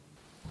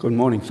Good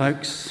morning,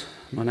 folks.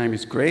 My name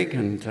is Greg,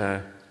 and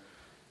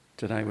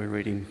today we're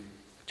reading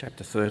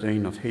chapter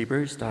 13 of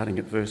Hebrews, starting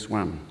at verse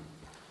 1.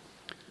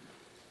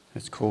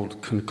 It's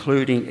called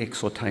Concluding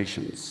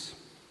Exhortations.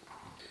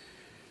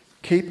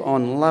 Keep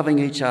on loving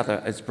each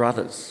other as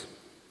brothers.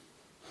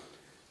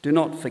 Do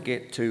not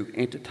forget to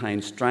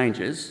entertain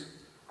strangers,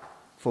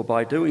 for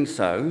by doing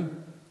so,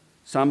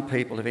 some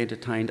people have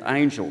entertained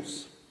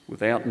angels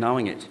without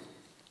knowing it.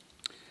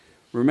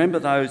 Remember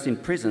those in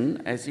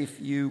prison as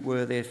if you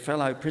were their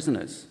fellow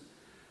prisoners,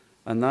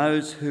 and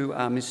those who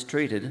are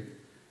mistreated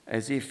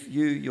as if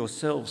you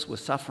yourselves were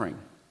suffering.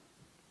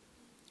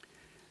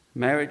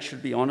 Marriage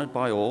should be honoured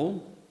by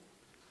all,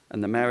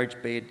 and the marriage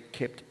bed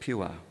kept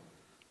pure,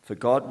 for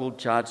God will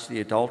judge the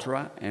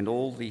adulterer and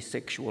all the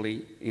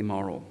sexually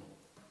immoral.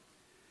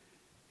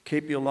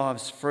 Keep your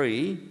lives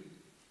free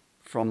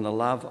from the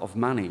love of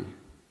money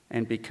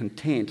and be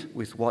content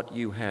with what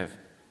you have,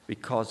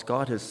 because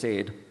God has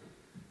said,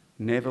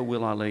 "Never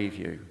will I leave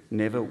you,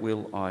 never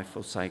will I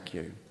forsake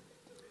you."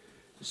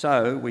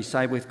 So we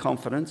say with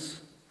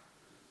confidence,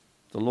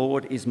 "The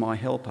Lord is my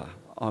helper,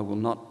 I will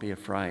not be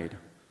afraid.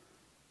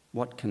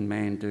 What can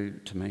man do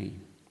to me?"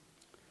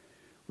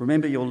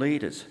 Remember your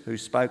leaders who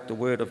spoke the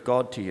word of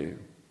God to you.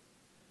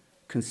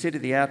 Consider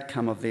the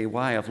outcome of their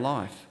way of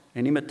life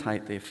and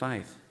imitate their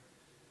faith.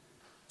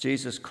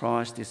 Jesus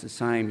Christ is the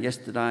same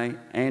yesterday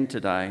and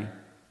today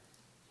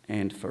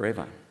and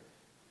forever.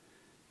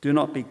 Do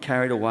not be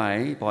carried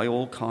away by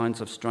all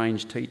kinds of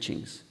strange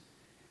teachings.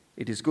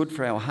 It is good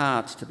for our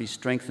hearts to be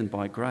strengthened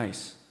by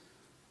grace,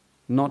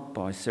 not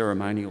by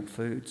ceremonial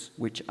foods,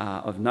 which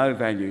are of no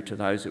value to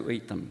those who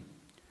eat them.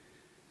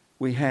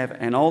 We have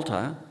an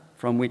altar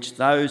from which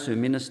those who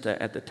minister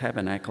at the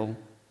tabernacle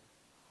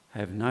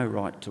have no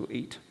right to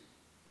eat.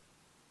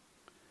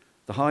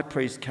 The high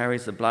priest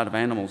carries the blood of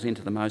animals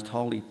into the most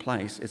holy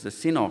place as a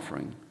sin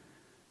offering,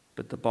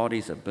 but the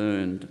bodies are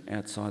burned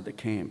outside the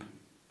camp.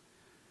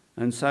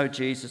 And so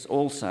Jesus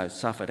also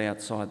suffered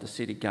outside the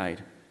city gate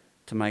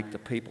to make the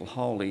people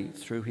holy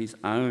through his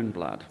own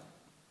blood.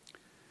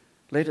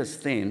 Let us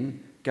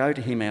then go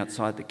to him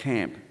outside the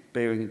camp,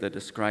 bearing the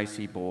disgrace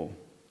he bore.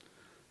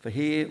 For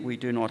here we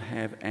do not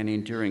have an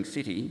enduring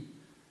city,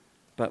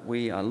 but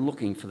we are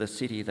looking for the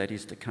city that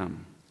is to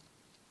come.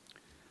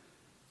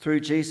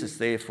 Through Jesus,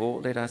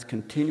 therefore, let us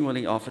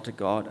continually offer to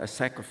God a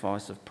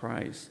sacrifice of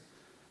praise,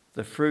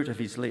 the fruit of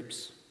his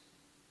lips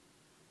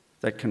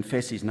that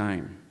confess his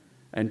name.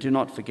 And do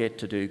not forget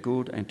to do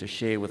good and to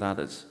share with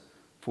others,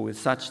 for with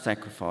such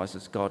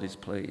sacrifices God is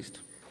pleased.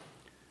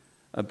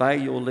 Obey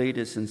your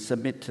leaders and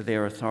submit to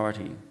their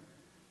authority.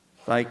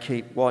 They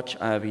keep watch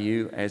over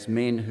you as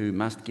men who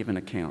must give an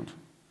account.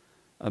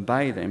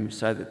 Obey them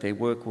so that their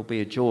work will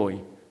be a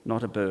joy,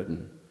 not a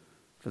burden,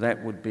 for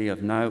that would be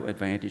of no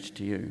advantage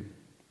to you.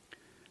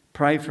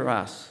 Pray for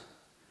us.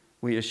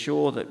 We are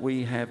sure that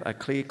we have a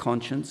clear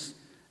conscience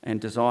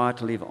and desire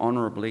to live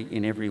honourably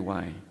in every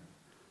way.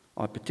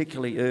 I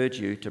particularly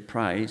urge you to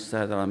pray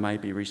so that I may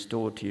be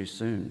restored to you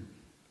soon.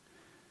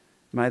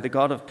 May the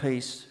God of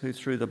peace, who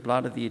through the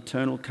blood of the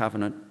eternal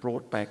covenant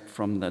brought back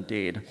from the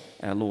dead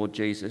our Lord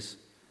Jesus,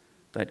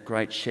 that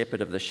great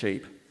shepherd of the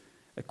sheep,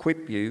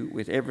 equip you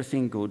with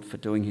everything good for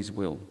doing his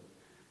will,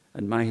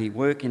 and may he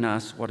work in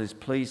us what is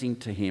pleasing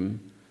to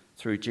him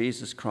through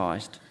Jesus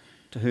Christ,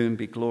 to whom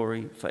be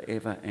glory for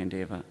ever and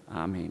ever.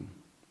 Amen.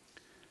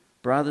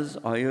 Brothers,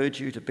 I urge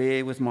you to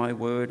bear with my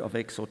word of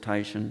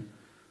exhortation,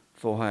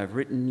 for I have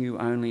written you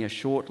only a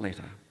short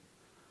letter.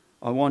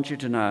 I want you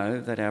to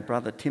know that our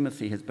brother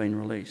Timothy has been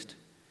released.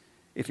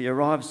 If he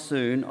arrives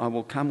soon, I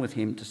will come with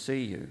him to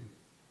see you.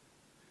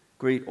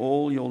 Greet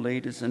all your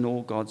leaders and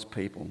all God's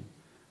people.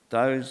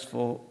 Those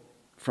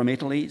from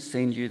Italy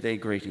send you their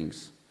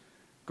greetings.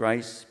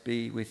 Grace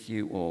be with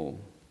you all.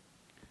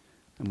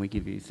 And we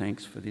give you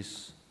thanks for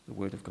this, the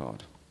word of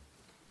God.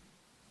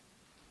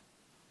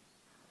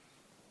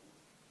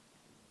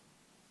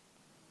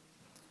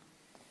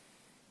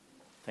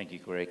 Thank you,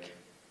 Greg.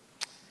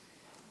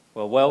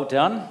 Well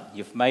done.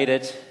 You've made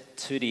it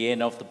to the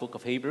end of the book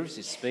of Hebrews.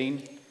 It's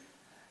been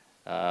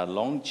a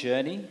long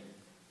journey,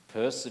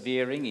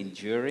 persevering,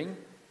 enduring,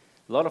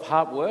 a lot of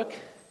hard work,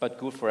 but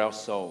good for our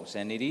souls.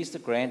 And it is the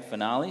grand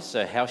finale,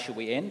 so how should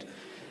we end?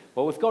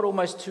 Well, we've got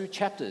almost 2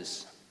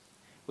 chapters,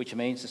 which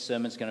means the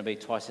sermon's going to be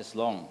twice as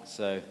long.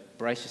 So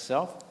brace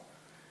yourself.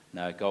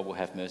 No, God will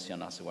have mercy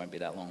on us. It won't be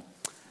that long.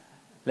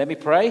 Let me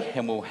pray,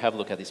 and we'll have a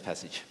look at this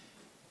passage.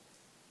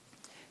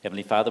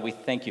 Heavenly Father, we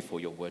thank you for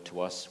your word to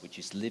us, which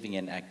is living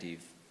and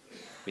active.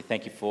 We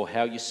thank you for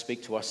how you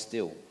speak to us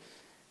still,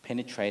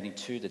 penetrating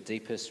to the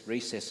deepest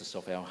recesses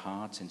of our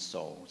hearts and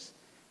souls.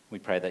 We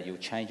pray that you'll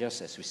change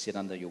us as we sit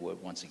under your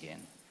word once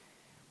again.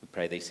 We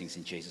pray these things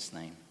in Jesus'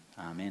 name.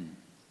 Amen.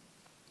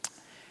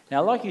 Now,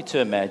 I'd like you to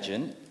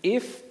imagine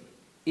if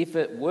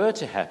it were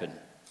to happen,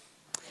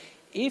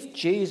 if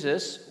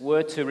Jesus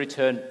were to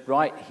return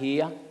right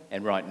here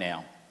and right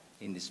now,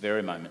 in this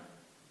very moment,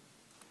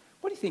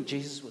 what do you think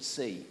Jesus would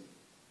see?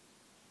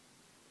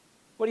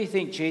 What do you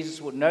think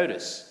Jesus would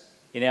notice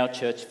in our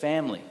church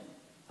family,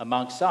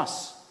 amongst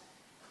us,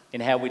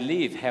 in how we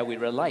live, how we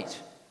relate?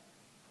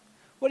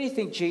 What do you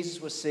think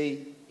Jesus will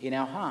see in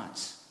our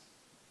hearts?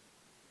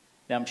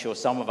 Now, I'm sure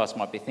some of us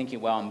might be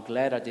thinking, well, I'm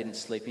glad I didn't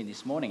sleep in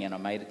this morning and I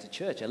made it to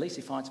church. At least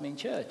he finds me in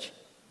church.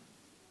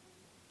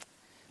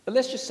 But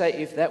let's just say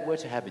if that were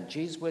to happen,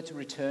 Jesus were to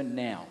return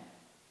now.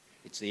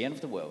 It's the end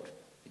of the world.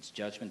 It's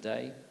Judgment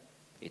Day.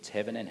 It's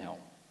heaven and hell.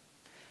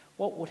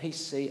 What would he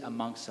see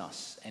amongst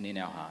us and in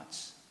our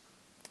hearts?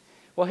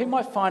 Well, he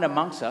might find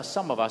amongst us,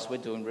 some of us, we're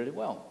doing really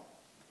well.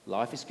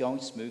 Life is going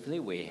smoothly.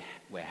 We're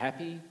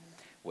happy.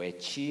 We're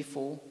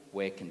cheerful.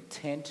 We're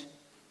content.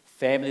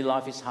 Family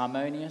life is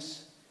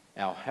harmonious.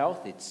 Our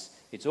health,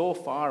 it's all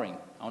firing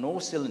on all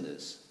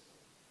cylinders.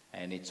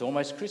 And it's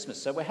almost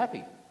Christmas, so we're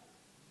happy.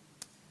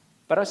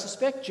 But I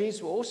suspect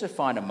Jesus will also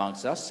find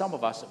amongst us, some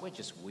of us, that we're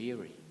just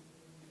weary.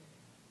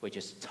 We're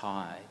just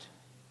tired.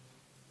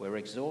 We're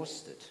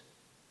exhausted.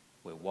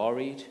 We're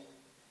worried.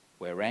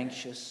 We're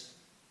anxious.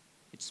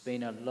 It's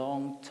been a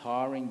long,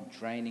 tiring,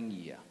 draining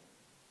year.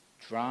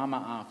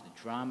 Drama after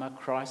drama,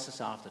 crisis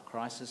after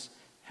crisis,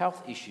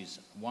 health issues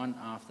one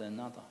after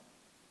another.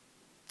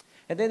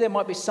 And then there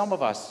might be some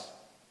of us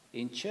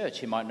in church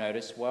who might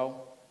notice,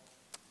 well,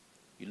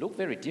 you look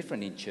very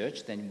different in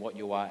church than what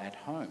you are at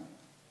home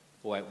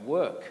or at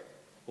work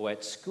or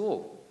at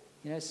school.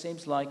 It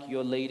seems like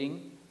you're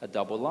leading a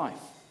double life.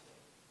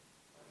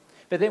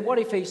 But then what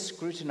if he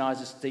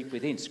scrutinizes deep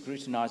within,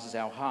 scrutinizes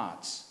our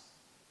hearts?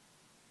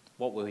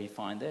 What will he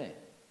find there?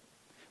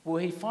 Will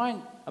he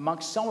find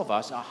amongst some of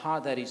us a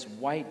heart that is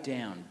weighed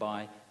down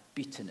by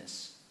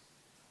bitterness,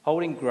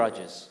 holding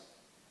grudges,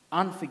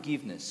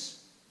 unforgiveness?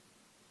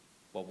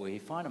 What will he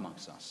find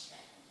amongst us?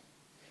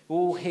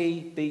 Will he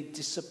be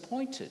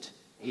disappointed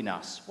in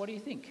us? What do you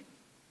think?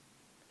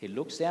 He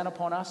looks down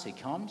upon us, he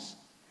comes,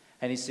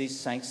 and he sees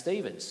St.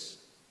 Stephen's.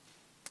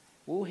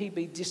 Will he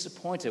be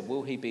disappointed?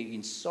 Will he be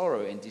in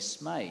sorrow and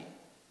dismay?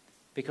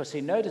 Because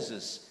he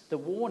notices the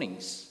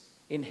warnings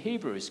in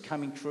Hebrews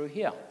coming through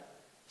here.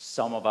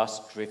 Some of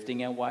us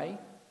drifting away.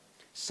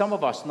 Some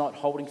of us not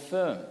holding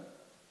firm.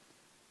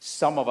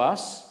 Some of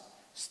us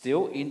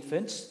still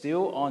infants,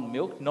 still on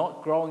milk,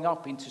 not growing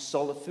up into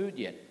solid food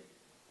yet.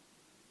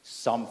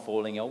 Some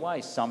falling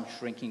away, some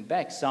shrinking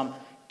back, some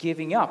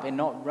giving up and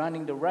not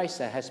running the race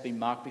that has been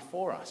marked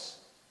before us.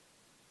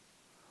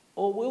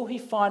 Or will he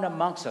find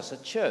amongst us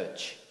a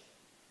church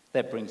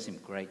that brings him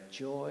great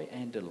joy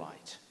and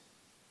delight?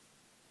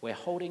 We're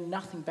holding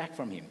nothing back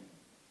from him.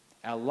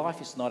 Our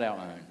life is not our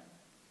own.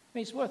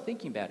 It's worth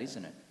thinking about,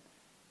 isn't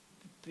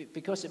it?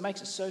 Because it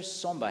makes it so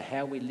somber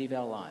how we live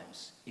our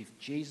lives. If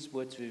Jesus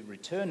were to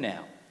return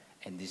now,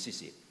 and this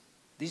is it.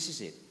 This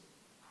is it.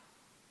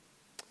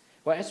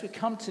 Well, as we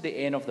come to the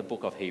end of the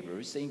book of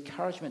Hebrews, the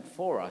encouragement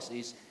for us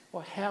is,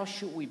 well, how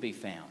should we be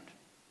found?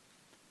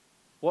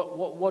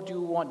 What do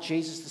we want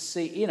Jesus to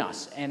see in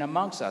us and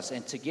amongst us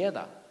and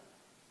together?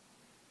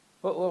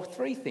 Well,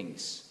 three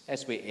things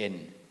as we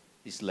end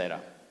this letter.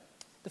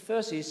 The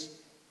first is,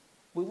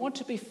 we want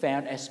to be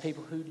found as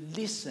people who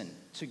listen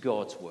to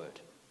God's word,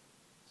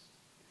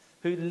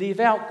 who live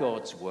out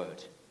God's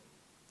word,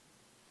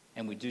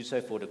 and we do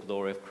so for the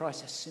glory of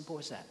Christ. As simple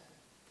as that.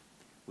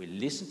 We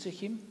listen to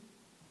him,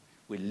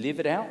 we live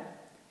it out,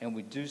 and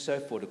we do so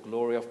for the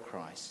glory of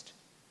Christ.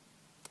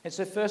 And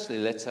so firstly,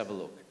 let's have a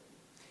look.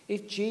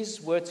 If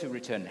Jesus were to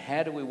return,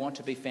 how do we want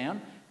to be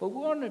found? Well, we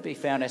want to be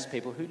found as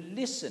people who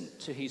listen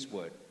to his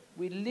word.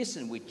 We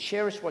listen, we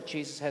cherish what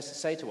Jesus has to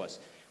say to us.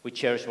 We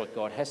cherish what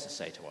God has to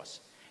say to us.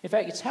 In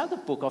fact, it's how the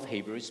book of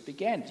Hebrews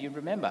began. Do you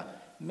remember?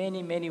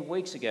 Many, many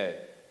weeks ago.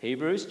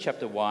 Hebrews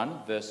chapter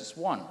 1, verses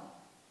 1.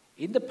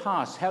 In the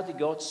past, how did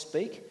God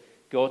speak?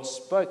 God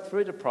spoke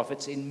through the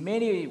prophets in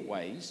many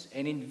ways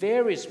and in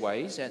various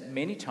ways at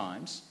many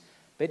times.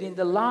 But in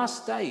the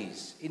last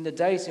days, in the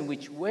days in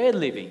which we're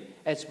living,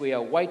 as we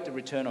await the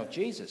return of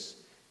Jesus,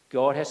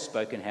 God has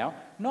spoken how?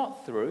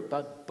 Not through,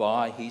 but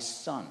by his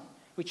Son.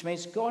 Which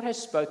means God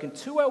has spoken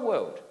to our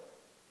world.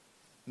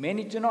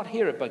 Many do not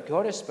hear it, but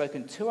God has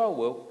spoken to our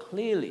world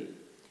clearly,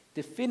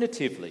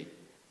 definitively,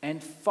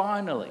 and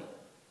finally.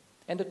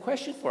 And the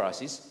question for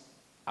us is,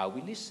 are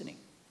we listening?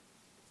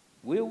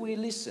 Will we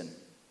listen?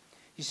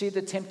 You see,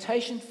 the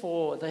temptation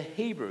for the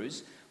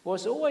Hebrews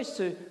was always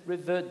to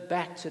revert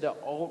back to the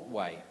old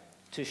way,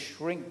 to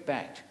shrink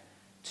back,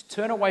 to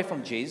turn away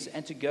from Jesus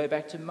and to go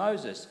back to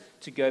Moses,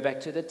 to go back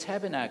to the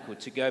tabernacle,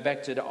 to go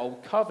back to the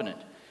old covenant.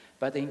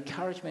 But the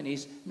encouragement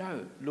is,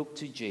 no, look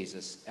to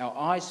Jesus. Our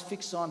eyes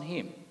fix on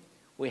him.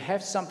 We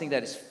have something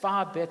that is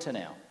far better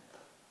now,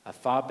 a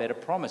far better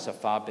promise, a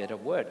far better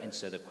word. And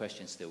so the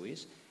question still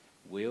is,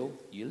 will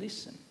you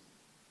listen?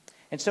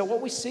 And so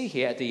what we see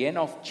here at the end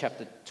of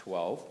chapter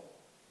 12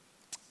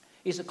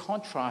 is a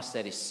contrast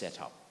that is set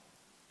up.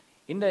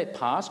 In the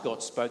past,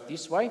 God spoke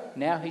this way.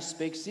 Now he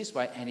speaks this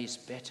way, and he's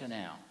better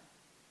now.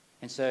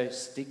 And so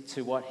stick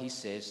to what he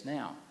says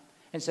now.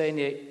 And so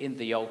in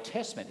the Old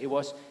Testament, it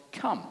was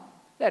come.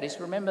 That is,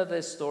 remember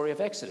the story of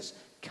Exodus.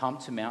 Come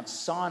to Mount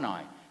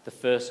Sinai, the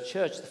first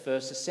church, the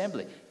first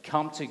assembly.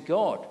 Come to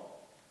God.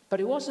 But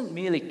it wasn't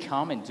merely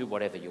come and do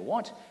whatever you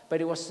want, but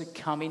it was to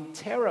come in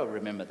terror,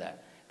 remember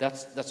that.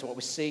 That's what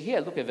we see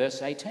here. Look at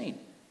verse 18.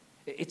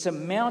 It's a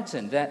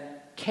mountain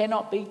that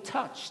cannot be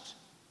touched.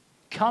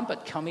 Come,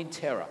 but come in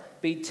terror.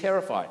 Be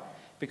terrified,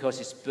 because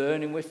it's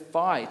burning with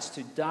fire. It's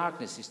to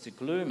darkness, it's to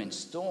gloom and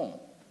storm.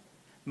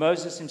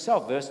 Moses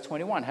himself, verse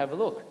 21, have a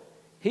look.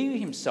 He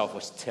himself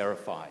was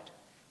terrified.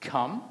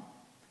 Come,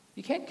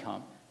 you can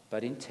come,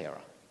 but in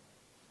terror.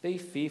 Be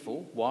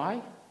fearful.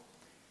 Why?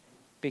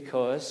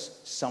 Because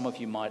some of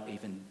you might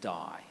even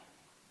die.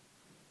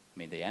 I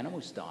mean, the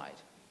animals died,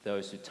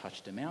 those who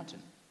touched the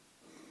mountain.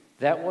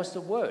 That was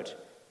the word.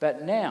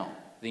 But now,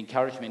 the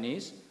encouragement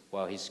is,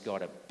 well, he's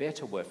got a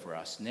better word for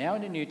us. Now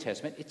in the New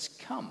Testament, it's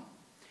come.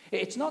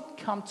 It's not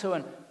come to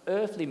an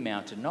earthly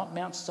mountain, not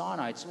Mount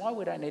Sinai. It's why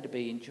we don't need to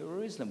be in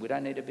Jerusalem. We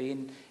don't need to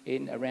be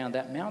in around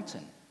that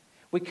mountain.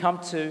 We come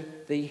to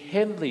the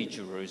heavenly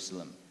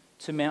Jerusalem,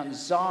 to Mount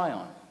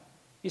Zion.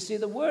 You see,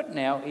 the word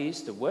now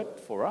is, the word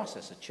for us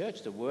as a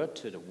church, the word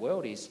to the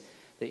world is,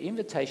 the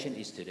invitation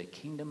is to the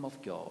kingdom of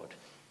God.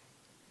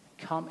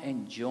 Come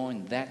and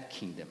join that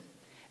kingdom.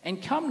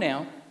 And come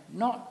now,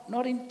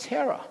 not in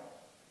terror.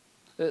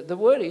 The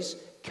word is,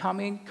 come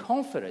in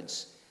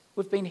confidence.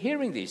 We've been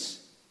hearing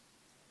this.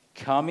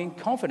 Come in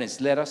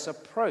confidence. Let us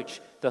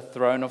approach the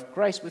throne of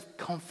grace with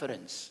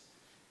confidence.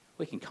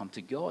 We can come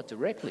to God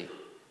directly,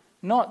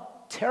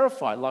 not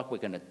terrified like we're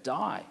going to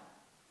die.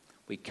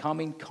 We come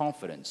in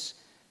confidence.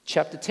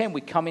 Chapter 10,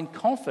 we come in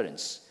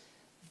confidence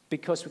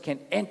because we can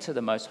enter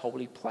the most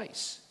holy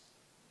place.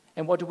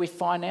 And what do we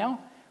find now?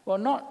 Well,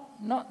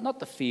 not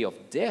the fear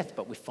of death,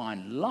 but we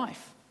find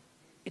life.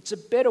 It's a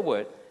better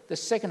word. The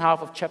second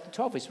half of chapter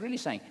 12 is really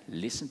saying,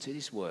 listen to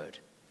this word.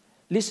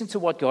 Listen to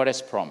what God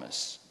has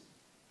promised.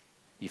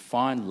 You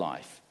find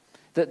life.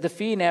 The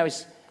fear now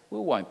is, we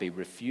won't be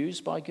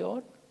refused by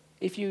God.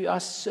 If you are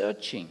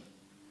searching,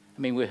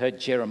 I mean, we heard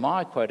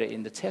Jeremiah quoted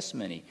in the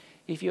testimony,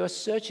 if you are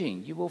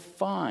searching, you will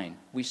find.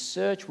 We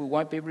search, we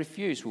won't be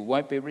refused, we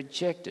won't be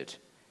rejected.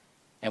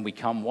 And we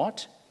come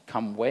what?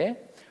 Come where?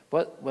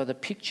 Well, the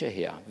picture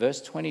here,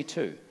 verse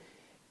 22,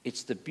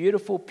 it's the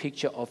beautiful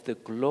picture of the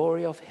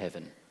glory of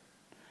heaven.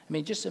 I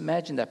mean, just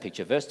imagine that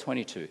picture, verse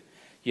 22.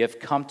 You have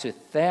come to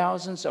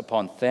thousands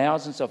upon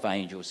thousands of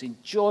angels in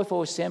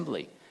joyful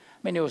assembly. I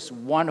mean, it was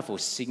wonderful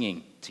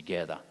singing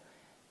together.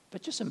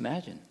 But just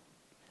imagine,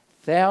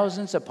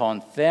 thousands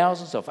upon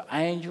thousands of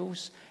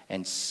angels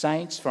and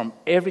saints from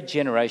every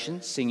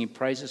generation singing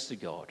praises to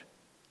God.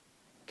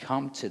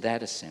 Come to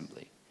that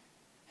assembly.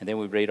 And then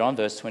we read on,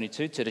 verse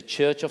 22, to the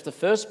church of the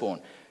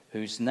firstborn,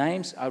 whose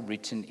names are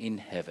written in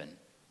heaven.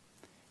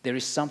 There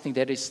is something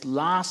that is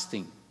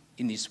lasting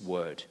in this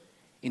word,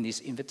 in this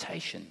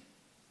invitation.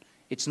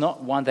 It's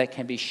not one that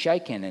can be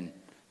shaken and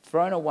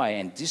thrown away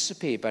and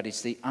disappear, but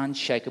it's the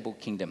unshakable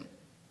kingdom.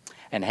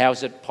 And how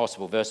is it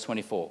possible? Verse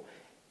 24.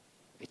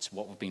 It's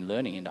what we've been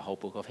learning in the whole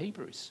book of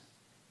Hebrews.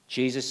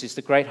 Jesus is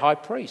the great high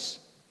priest.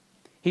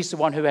 He's the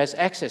one who has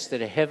access to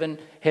the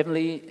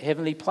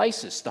heavenly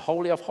places, the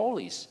Holy of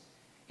Holies.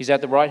 He's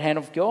at the right hand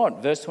of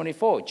God. Verse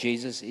 24.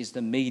 Jesus is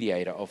the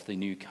mediator of the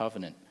new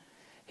covenant.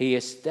 He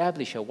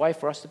established a way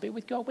for us to be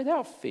with God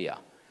without fear,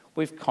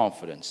 with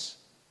confidence.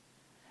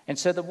 And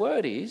so the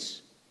word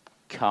is,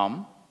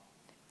 come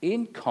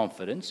in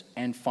confidence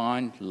and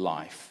find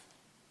life.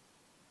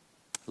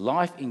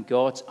 Life in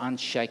God's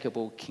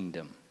unshakable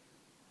kingdom.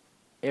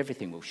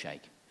 Everything will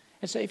shake.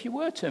 And so if you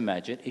were to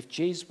imagine, if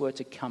Jesus were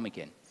to come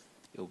again,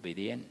 it will be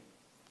the end.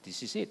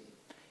 This is it.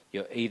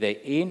 You're either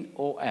in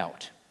or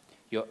out.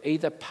 You're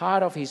either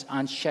part of his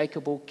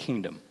unshakable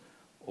kingdom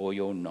or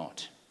you're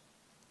not.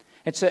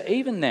 And so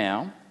even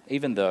now,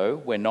 even though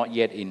we're not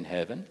yet in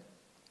heaven,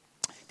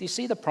 do you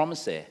see the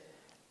promise there?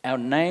 Our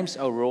names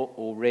are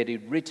already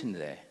written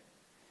there.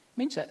 It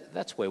means that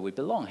that's where we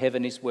belong.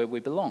 Heaven is where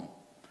we belong.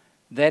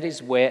 That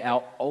is where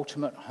our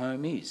ultimate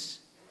home is.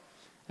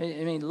 I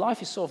mean,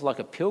 life is sort of like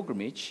a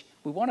pilgrimage.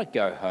 We want to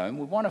go home.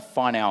 We want to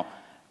find our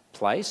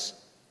place.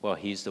 Well,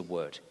 here's the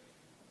word.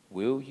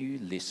 Will you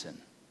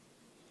listen?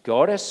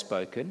 God has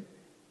spoken.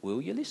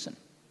 Will you listen?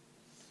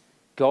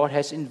 God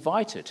has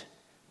invited.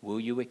 Will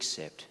you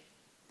accept?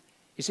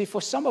 You see,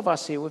 for some of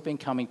us here, we've been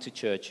coming to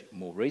church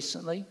more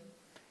recently,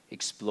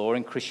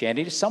 exploring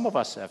Christianity. Some of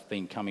us have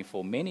been coming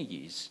for many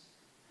years.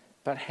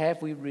 But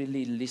have we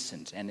really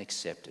listened and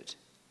accepted?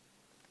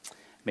 I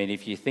mean,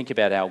 if you think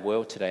about our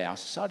world today, our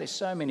society,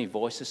 so many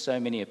voices, so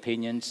many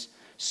opinions,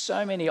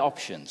 so many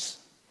options.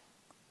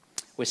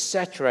 We're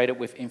saturated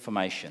with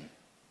information.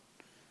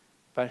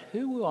 But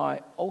who will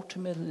I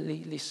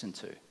ultimately listen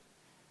to?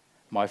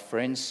 My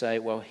friends say,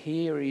 well,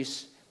 here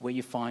is where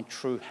you find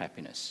true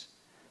happiness.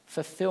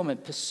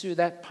 Fulfillment, pursue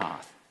that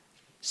path.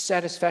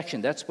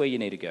 Satisfaction, that's where you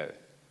need to go.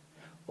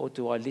 Or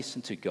do I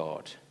listen to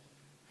God?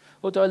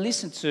 Or do I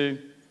listen to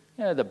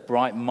the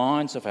bright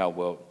minds of our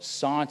world,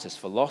 scientists,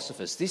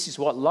 philosophers? This is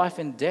what life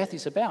and death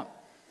is about.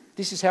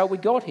 This is how we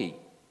got here.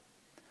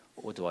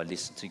 Or do I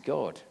listen to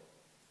God?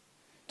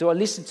 Do I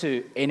listen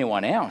to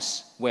anyone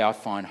else where I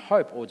find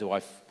hope, or do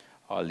I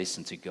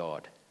listen to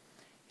God?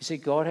 You see,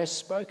 God has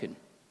spoken.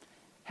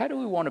 How do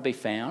we want to be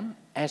found?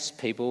 As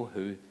people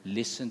who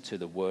listen to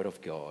the word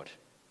of God.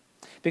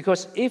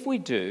 Because if we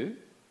do,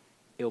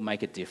 it will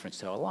make a difference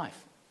to our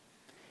life.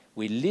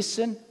 We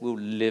listen, we'll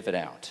live it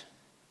out.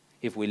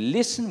 If we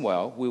listen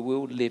well, we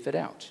will live it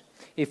out.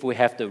 If we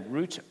have the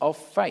root of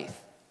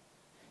faith,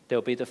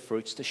 there'll be the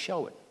fruits to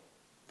show it.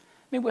 I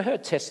mean, we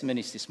heard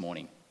testimonies this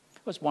morning.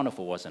 It was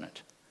wonderful, wasn't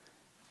it?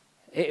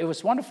 It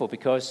was wonderful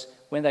because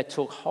when they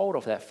took hold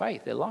of that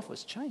faith, their life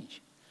was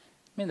changed.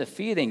 I mean, the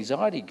fear, the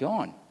anxiety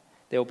gone.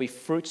 There will be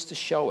fruits to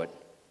show it.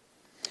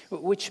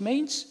 Which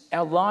means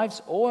our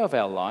lives, all of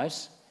our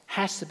lives,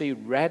 has to be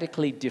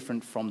radically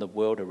different from the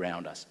world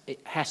around us. It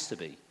has to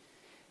be.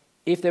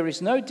 If there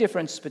is no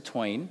difference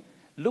between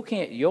looking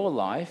at your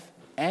life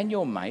and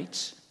your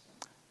mates,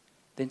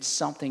 then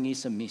something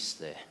is amiss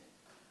there.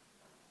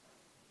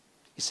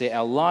 You see,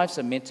 our lives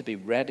are meant to be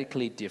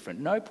radically different.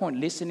 No point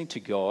listening to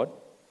God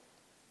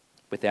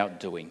without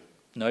doing.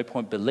 No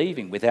point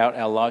believing without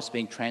our lives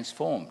being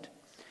transformed.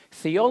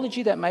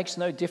 Theology that makes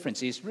no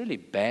difference is really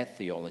bad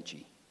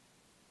theology.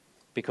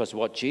 Because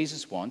what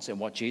Jesus wants and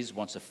what Jesus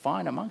wants to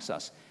find amongst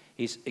us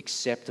is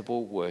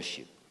acceptable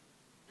worship.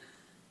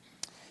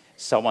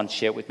 Someone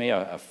shared with me,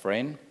 a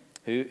friend,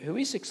 who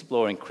is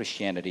exploring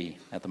Christianity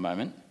at the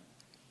moment,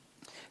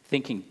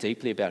 thinking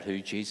deeply about who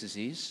Jesus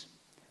is,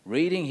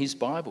 reading his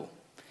Bible.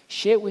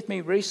 Shared with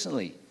me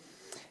recently,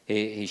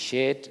 he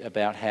shared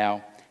about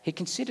how he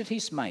considered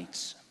his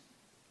mates.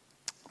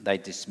 They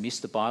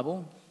dismissed the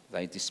Bible,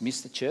 they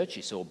dismissed the church.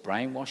 It's all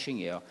brainwashing.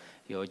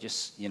 You're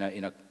just,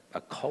 in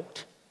a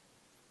cult.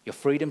 Your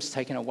freedom's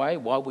taken away.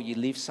 Why would you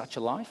live such a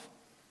life?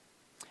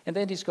 And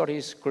then he's got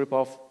his group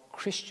of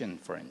Christian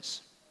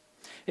friends.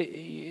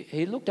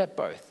 He looked at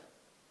both.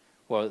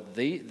 Well,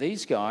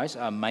 these guys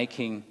are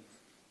making,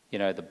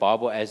 the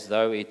Bible as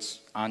though it's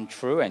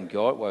untrue and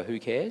God, well, who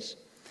cares?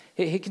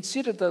 He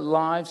considered the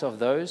lives of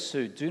those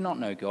who do not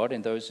know God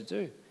and those who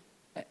do.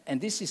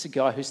 And this is a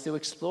guy who's still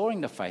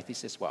exploring the faith. He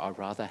says, well, I'd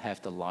rather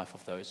have the life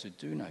of those who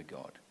do know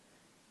God.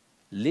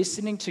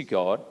 Listening to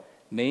God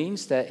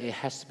means that it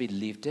has to be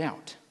lived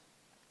out.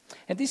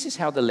 And this is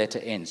how the letter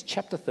ends,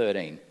 chapter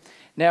 13.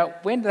 Now,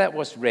 when that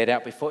was read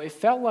out before, it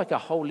felt like a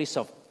whole list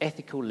of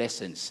ethical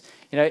lessons.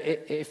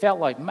 It felt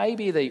like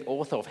maybe the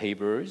author of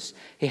Hebrews,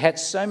 he had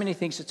so many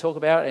things to talk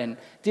about and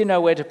didn't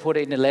know where to put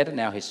it in the letter.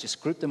 Now he's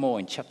just grouped them all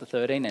in chapter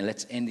 13 and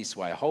let's end this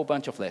way, a whole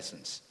bunch of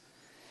lessons.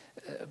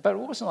 But it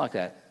wasn't like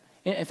that.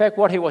 In fact,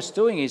 what he was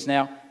doing is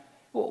now,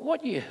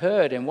 what you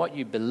heard and what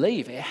you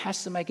believe, it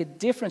has to make a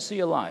difference to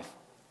your life.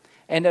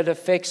 And it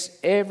affects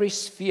every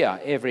sphere,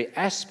 every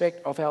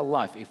aspect of our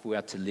life if we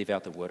are to live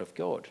out the Word of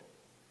God.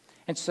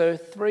 And so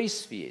 3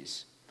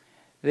 spheres.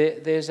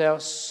 There's our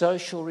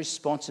social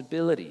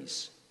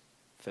responsibilities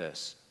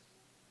first.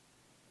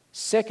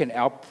 Second,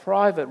 our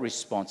private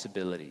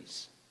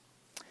responsibilities.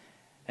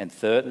 And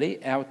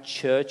thirdly, our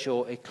church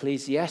or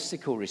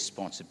ecclesiastical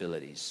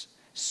responsibilities.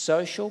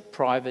 Social,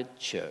 private,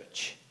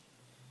 church.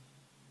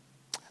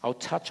 I'll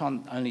touch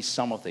on only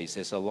some of these.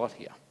 There's a lot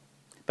here.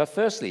 But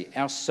firstly,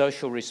 our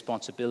social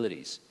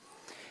responsibilities.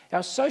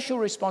 Our social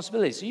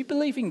responsibilities, you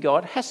believe in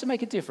God, has to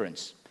make a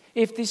difference.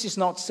 If this is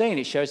not seen,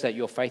 it shows that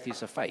your faith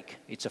is a fake.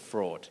 It's a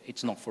fraud.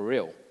 It's not for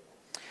real.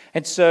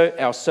 And so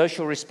our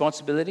social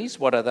responsibilities,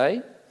 what are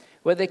they?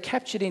 Well, they're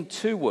captured in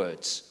 2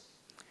 words.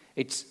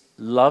 It's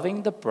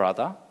loving the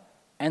brother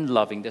and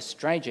loving the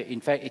stranger.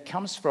 In fact, it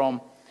comes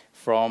from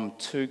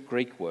 2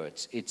 Greek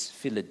words. It's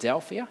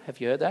Philadelphia. Have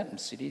you heard that? In the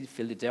city of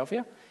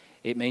Philadelphia.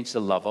 It means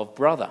the love of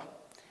brother.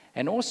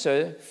 And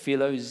also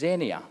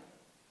philoxenia,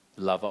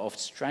 lover of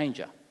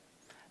stranger.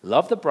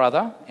 Love the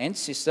brother and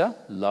sister,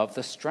 love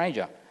the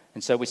stranger.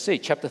 And so we see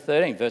chapter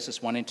 13,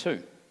 verses 1 and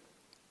 2.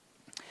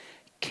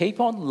 Keep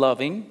on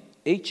loving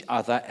each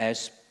other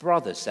as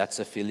brothers. That's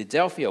a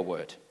Philadelphia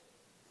word.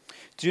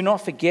 Do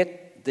not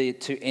forget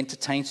to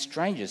entertain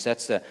strangers.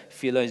 That's the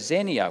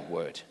philoxenia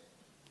word.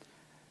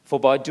 For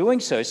by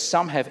doing so,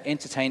 some have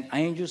entertained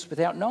angels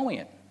without knowing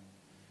it.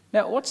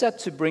 Now, what's that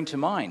to bring to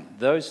mind?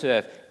 Those who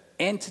have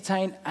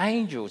entertained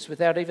angels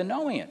without even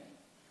knowing it.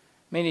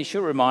 I mean, he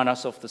should remind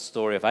us of the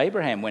story of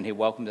Abraham when he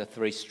welcomed the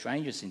 3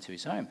 strangers into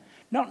his home,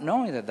 not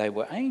knowing that they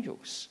were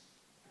angels.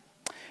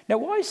 Now,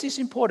 why is this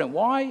important?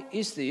 Why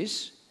is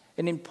this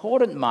an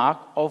important mark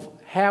of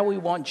how we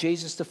want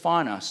Jesus to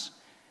find us?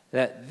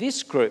 That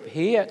this group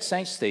here at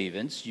St.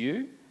 Stephen's,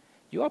 you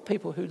are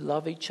people who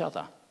love each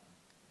other.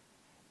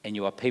 And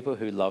you are people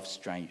who love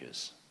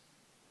strangers.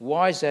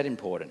 Why is that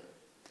important?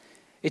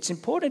 It's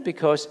important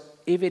because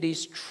if it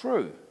is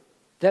true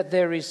that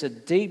there is a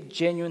deep,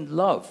 genuine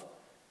love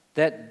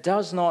that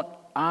does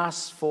not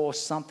ask for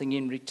something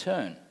in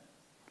return,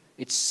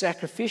 it's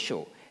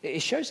sacrificial.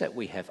 It shows that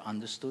we have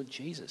understood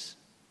Jesus.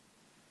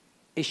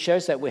 It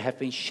shows that we have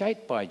been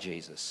shaped by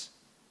Jesus.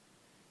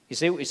 You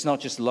see, it's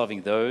not just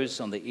loving those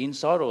on the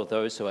inside or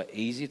those who are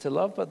easy to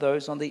love, but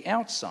those on the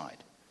outside.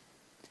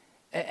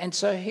 And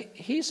so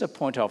here's a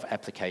point of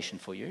application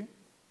for you.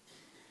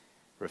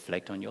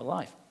 Reflect on your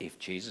life. If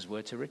Jesus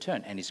were to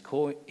return and he's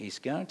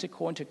going to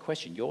call into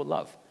question your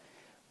love,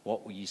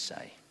 what will you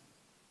say?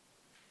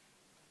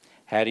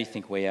 How do you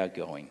think we are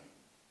going?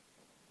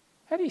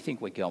 How do you think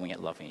we're going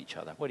at loving each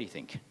other? What do you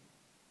think?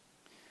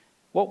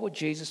 What would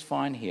Jesus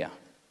find here?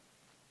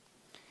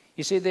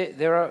 You see,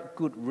 there are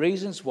good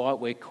reasons why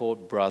we're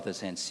called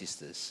brothers and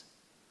sisters.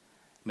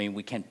 I mean,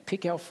 we can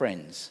pick our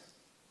friends.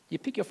 You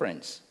pick your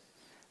friends,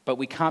 but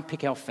we can't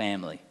pick our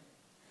family.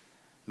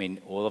 I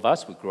mean, all of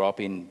us, we grew up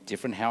in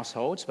different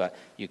households, but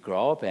you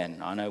grow up,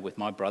 and I know with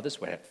my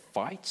brothers, we had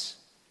fights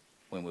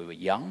when we were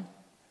young.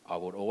 I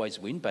would always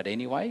win, but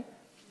anyway.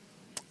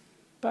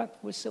 But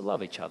we still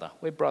love each other.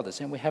 We're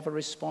brothers, and we have a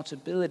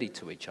responsibility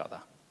to each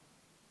other.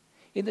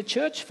 In the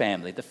church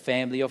family, the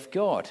family of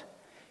God,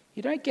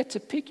 you don't get to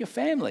pick your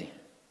family.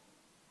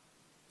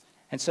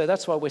 And so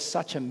that's why we're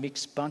such a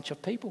mixed bunch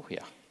of people here.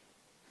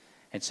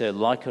 And so,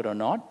 like it or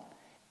not,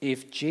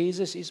 if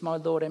Jesus is my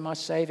Lord and my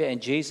Saviour, and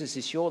Jesus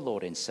is your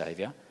Lord and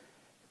Saviour,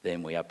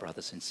 then we are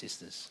brothers and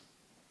sisters.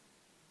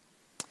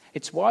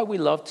 It's why we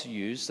love to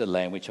use the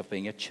language of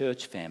being a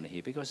church family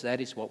here, because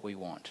that is what we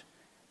want.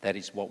 That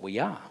is what we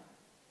are.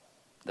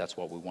 That's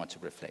what we want to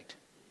reflect.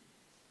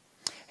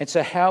 And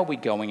so how are we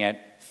going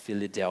at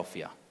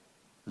Philadelphia?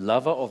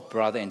 Lover of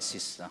brother and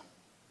sister.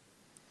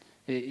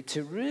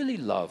 To really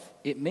love,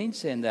 it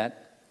means then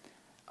that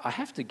I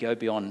have to go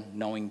beyond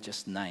knowing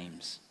just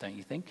names, don't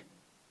you think?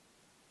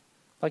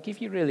 Like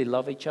if you really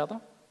love each other,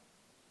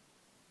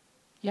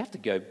 you have to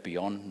go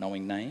beyond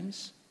knowing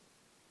names.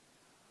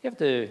 You have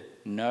to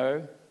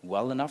know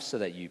well enough so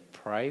that you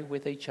pray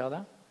with each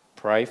other,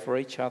 pray for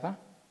each other,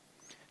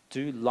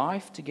 do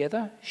life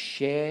together,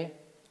 share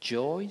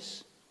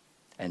joys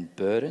and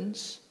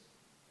burdens,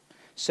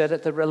 so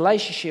that the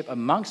relationship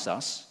amongst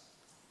us,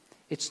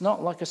 it's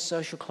not like a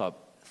social club,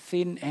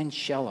 thin and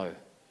shallow.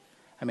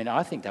 I mean,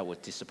 I think that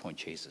would disappoint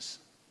Jesus.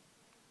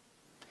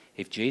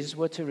 If Jesus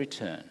were to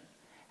return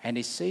and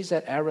he sees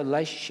that our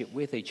relationship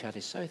with each other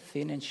is so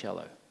thin and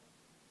shallow,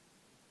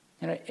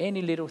 you know,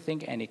 any little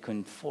thing and it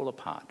can fall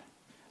apart,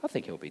 I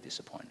think he'll be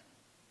disappointed.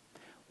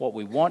 What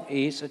we want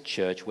is a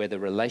church where the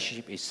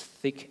relationship is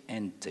thick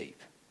and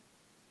deep.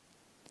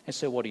 And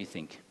so what do you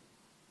think?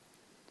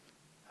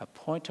 A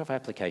point of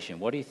application.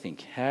 What do you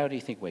think? How do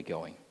you think we're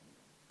going?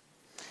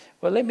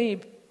 Well, let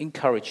me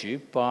encourage you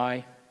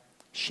by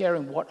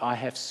sharing what I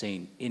have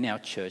seen in our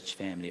church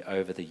family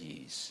over the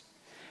years.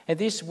 And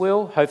this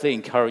will hopefully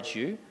encourage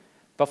you,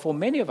 but for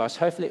many of us,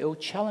 hopefully it will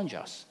challenge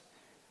us.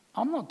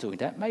 I'm not doing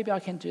that. Maybe I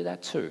can do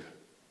that too.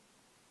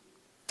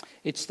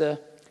 It's the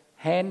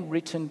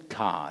handwritten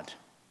card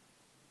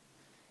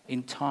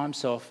in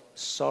times of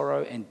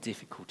sorrow and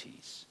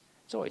difficulties.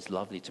 It's always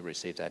lovely to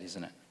receive that,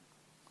 isn't it?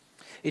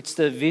 It's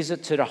the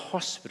visit to the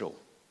hospital,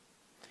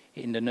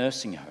 in the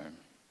nursing home.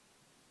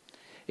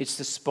 It's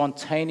the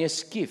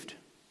spontaneous gift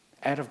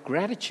out of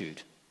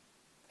gratitude.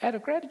 Out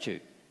of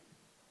gratitude.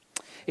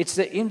 It's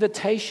the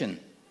invitation,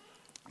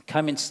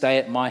 come and stay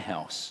at my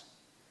house.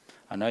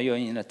 I know you're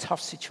in a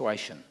tough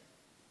situation.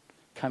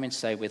 Come and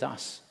stay with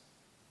us.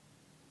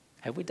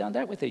 Have we done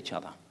that with each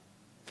other?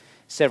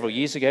 Several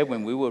years ago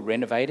when we were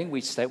renovating,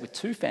 we stayed with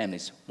two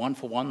families, one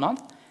for 1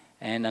 month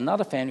and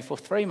another family for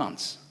 3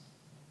 months.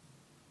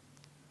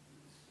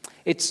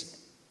 It's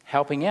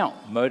helping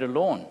out, mow the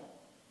lawn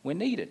when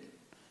needed.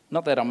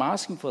 Not that I'm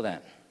asking for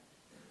that.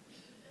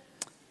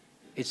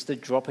 It's the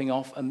dropping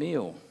off a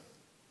meal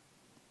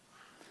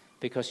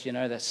because you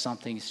know that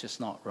something's just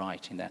not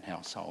right in that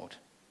household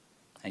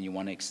and you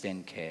want to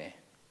extend care.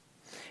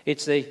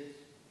 It's the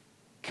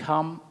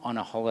come on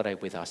a holiday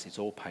with us, it's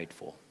all paid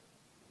for.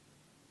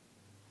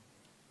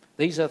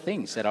 These are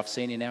things that I've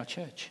seen in our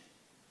church.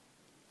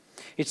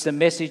 It's the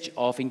message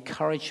of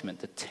encouragement,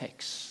 the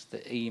text,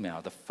 the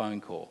email, the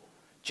phone call,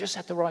 just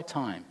at the right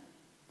time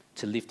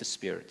to lift the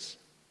spirits.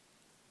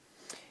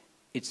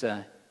 It's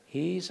a,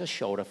 here's a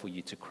shoulder for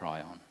you to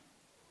cry on.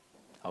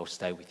 I'll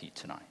stay with you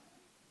tonight.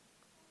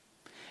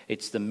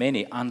 It's the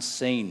many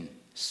unseen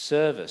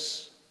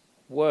service,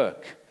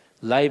 work,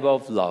 labor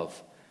of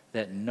love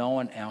that no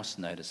one else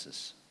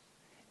notices.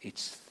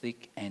 It's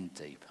thick and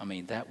deep. I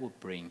mean, that will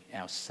bring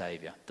our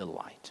Saviour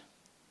delight.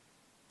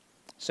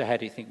 So how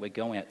do you think we're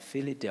going at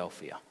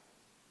Philadelphia?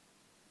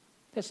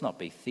 Let's not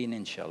be thin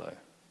and shallow,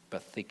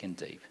 but thick and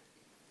deep.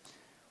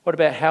 What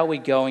about how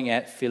we're going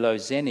at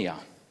Philoxenia,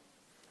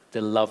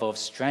 the love of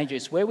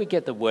strangers, where we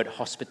get the word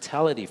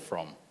hospitality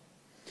from?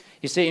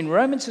 You see, in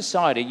Roman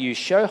society, you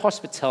show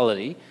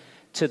hospitality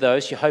to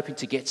those you're hoping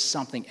to get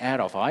something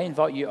out of. I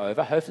invite you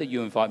over. Hopefully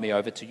you invite me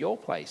over to your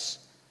place.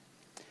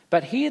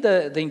 But here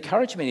the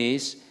encouragement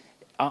is,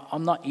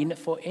 I'm not in it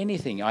for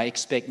anything. I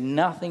expect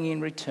nothing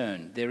in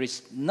return. There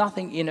is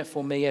nothing in it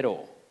for me at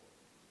all.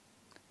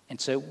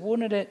 And so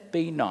wouldn't it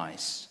be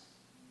nice?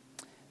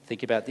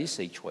 Think about this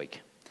each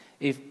week.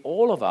 If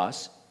all of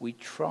us, we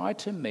try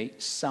to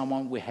meet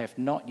someone we have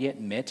not yet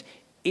met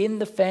in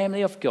the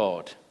family of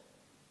God.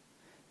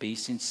 Be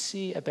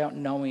sincere about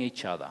knowing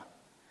each other.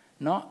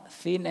 Not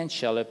thin and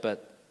shallow,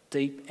 but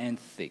deep and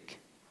thick.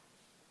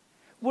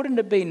 Wouldn't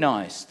it be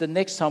nice the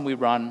next time we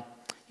run,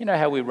 you know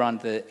how we run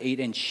the eat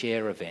and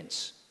share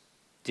events?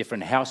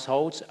 Different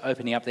households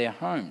opening up their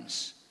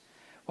homes.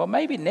 Well,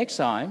 maybe next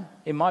time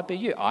it might be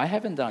you. I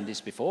haven't done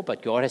this before,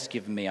 but God has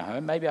given me a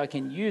home. Maybe I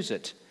can use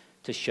it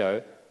to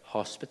show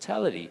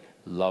hospitality,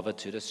 lover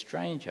to the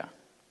stranger.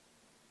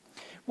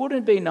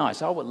 Wouldn't it be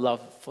nice? I would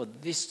love for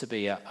this to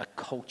be a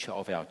culture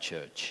of our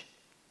church.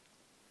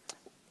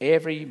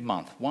 Every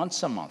month,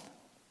 once a month,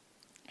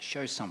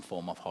 show some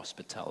form of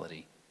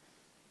hospitality.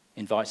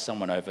 Invite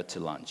someone over to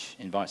lunch.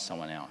 Invite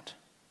someone out.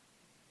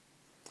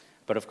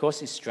 But of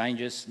course, it's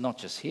strangers, not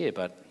just here,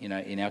 but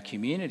in our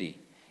community,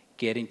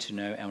 getting to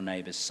know our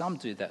neighbours. Some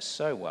do that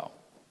so well.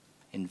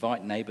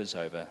 Invite neighbours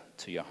over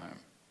to your home.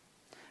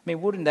 I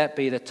mean, wouldn't that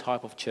be the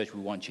type of church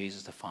we want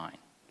Jesus to find?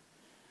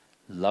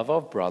 Love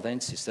of brother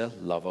and sister,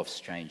 love of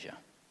stranger.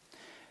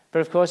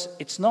 But of course,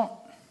 it's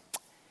not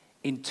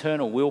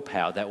internal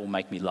willpower that will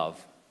make me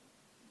love.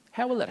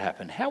 How will that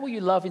happen? How will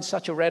you love in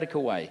such a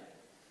radical way?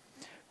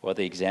 Well,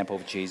 the example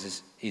of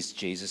Jesus is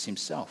Jesus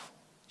himself.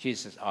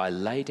 Jesus says, I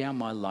lay down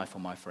my life for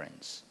my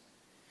friends.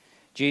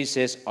 Jesus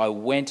says, I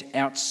went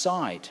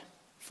outside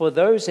for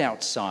those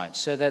outside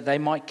so that they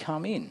might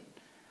come in.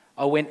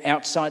 I went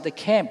outside the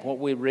camp, what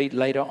we read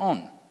later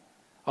on.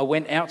 I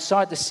went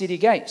outside the city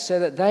gate so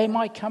that they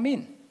might come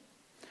in.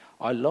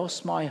 I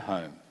lost my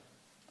home.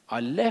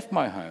 I left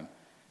my home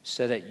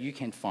so that you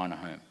can find a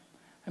home.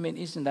 I mean,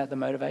 isn't that the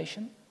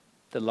motivation?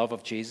 The love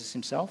of Jesus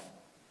himself?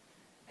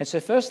 And so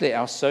firstly,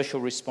 our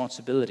social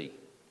responsibility.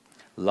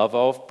 Love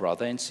of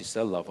brother and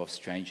sister, love of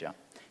stranger.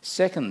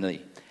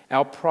 Secondly,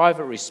 our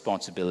private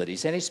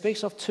responsibilities. And he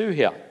speaks of two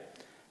here.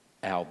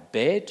 Our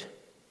bed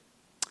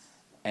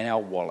and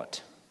our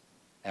wallet.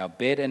 Our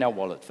bed and our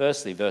wallet.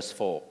 Firstly, verse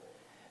 4.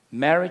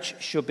 Marriage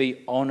should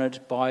be honoured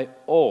by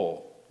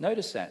all.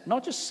 Notice that.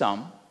 Not just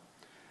some.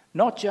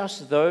 Not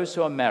just those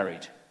who are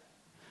married.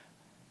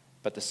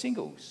 But the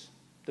singles,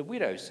 the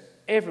widows,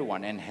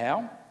 everyone. And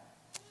how?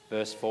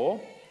 Verse 4.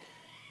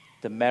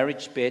 The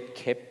marriage bed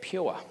kept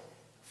pure.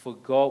 For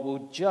God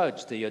will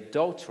judge the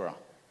adulterer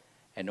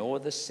and all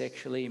the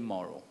sexually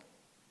immoral.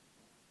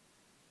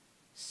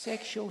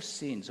 Sexual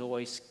sins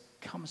always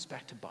comes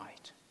back to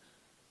bite.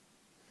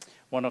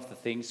 One of the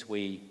things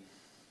we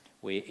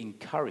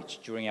encourage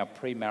during our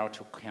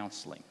premarital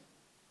counselling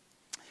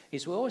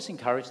is we always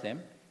encourage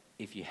them,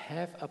 if you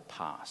have a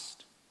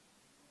past,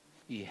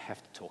 you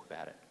have to talk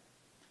about it.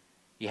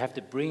 You have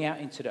to bring out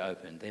into the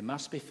open. There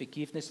must be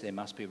forgiveness, there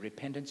must be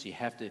repentance.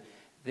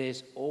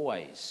 There's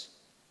always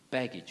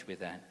baggage with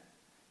that,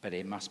 but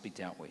it must be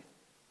dealt with.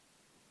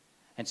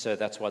 And so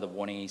that's why the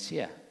warning is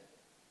here,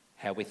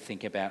 how we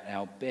think about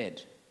our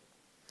bed.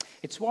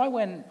 It's why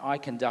when I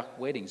conduct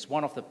weddings,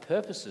 one of the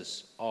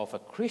purposes of a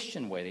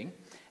Christian wedding,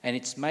 and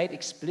it's made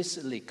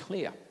explicitly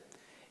clear,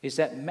 is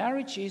that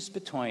marriage is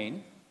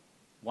between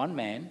one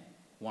man,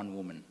 one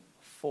woman,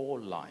 for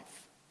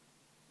life.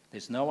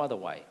 There's no other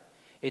way.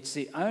 It's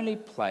the only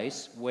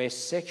place where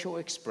sexual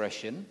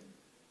expression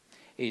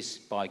is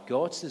by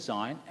God's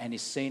design and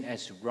is seen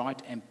as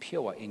right and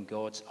pure in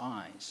God's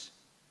eyes.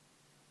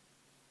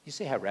 You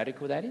see how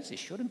radical that is? It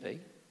shouldn't be.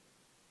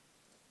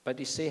 But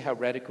you see how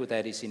radical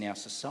that is in our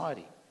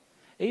society.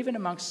 Even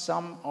amongst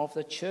some of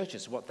the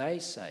churches, what they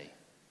say,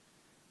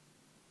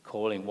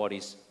 calling what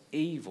is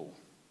evil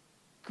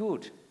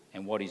good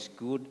and what is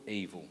good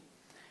evil.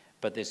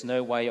 But there's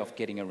no way of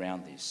getting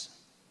around this.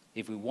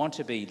 If we want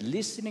to be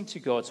listening to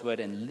God's word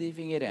and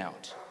living it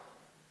out,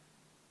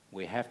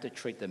 we have to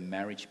treat the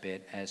marriage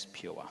bed as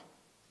pure.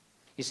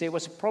 You see, it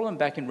was a problem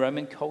back in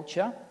Roman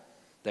culture.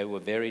 They were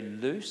very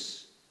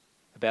loose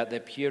about their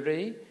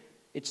purity.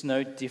 It's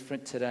no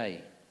different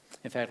today.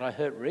 In fact, I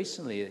heard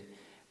recently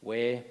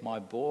where my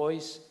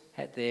boys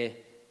had their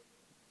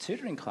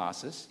tutoring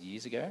classes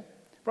years ago,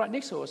 right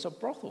next to it was a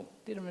brothel.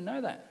 Didn't even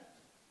know that.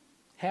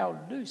 How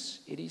loose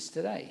it is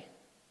today.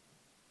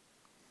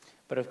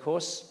 But of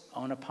course,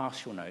 on a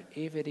partial note,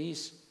 if it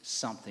is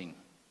something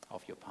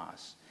of your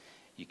past,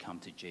 you come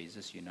to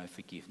Jesus, you know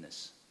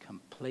forgiveness,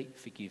 complete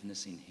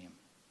forgiveness in him.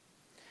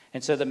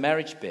 And so the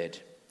marriage bed,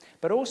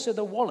 but also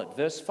the wallet,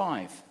 verse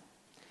 5.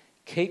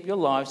 Keep your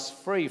lives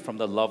free from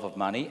the love of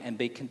money and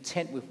be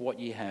content with what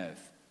you have.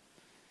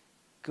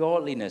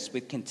 Godliness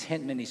with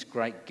contentment is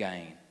great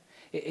gain.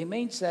 It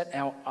means that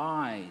our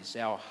eyes,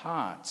 our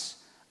hearts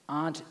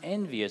aren't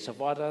envious of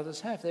what others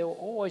have. There will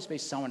always be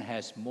someone who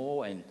has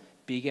more and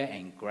bigger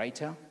and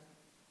greater.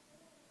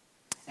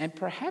 And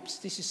perhaps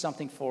this is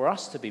something for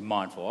us to be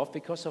mindful of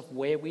because of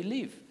where we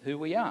live, who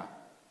we are,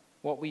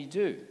 what we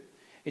do.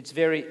 It's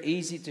very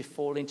easy to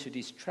fall into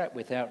this trap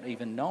without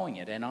even knowing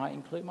it, and I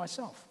include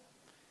myself.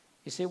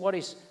 You see, what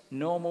is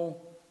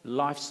normal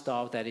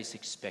lifestyle that is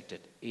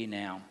expected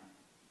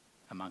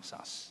amongst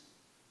us?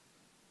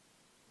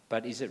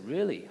 But is it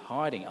really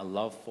hiding a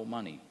love for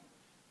money?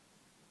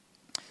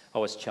 I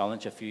was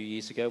challenged a few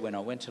years ago when I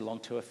went along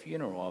to a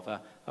funeral of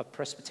a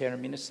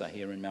Presbyterian minister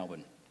here in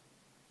Melbourne.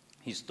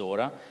 His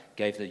daughter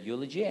gave the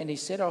eulogy, and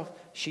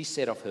she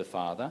said of her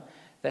father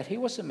that he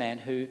was a man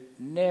who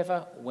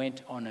never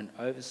went on an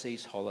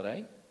overseas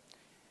holiday,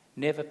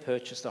 never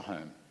purchased a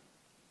home.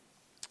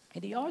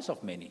 In the eyes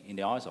of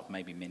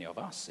maybe many of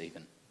us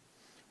even,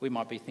 we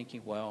might be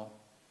thinking, well,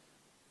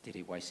 did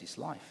he waste his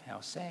life? How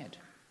sad.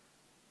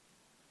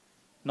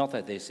 Not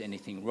that there's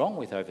anything wrong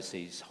with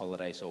overseas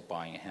holidays or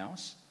buying a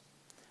house,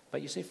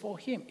 But you see, for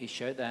him, it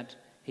showed that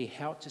he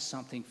held to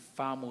something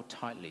far more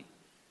tightly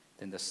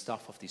than the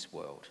stuff of this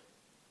world.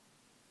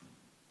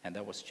 And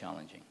that was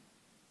challenging.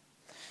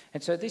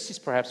 And so this is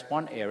perhaps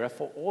one area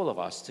for all of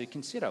us to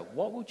consider.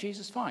 What will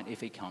Jesus find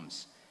if he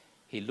comes?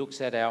 He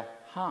looks at our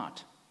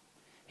heart.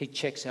 He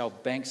checks our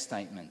bank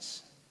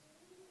statements.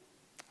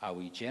 Are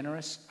we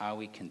generous? Are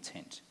we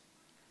content?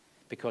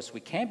 Because we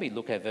can be.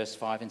 Look at verse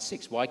 5 and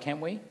 6. Why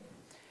can't we?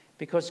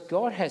 Because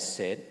God has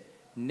said,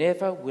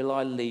 never will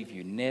I leave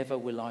you, never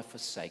will I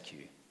forsake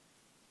you.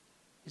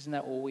 Isn't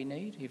that all we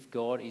need if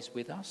God is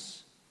with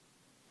us?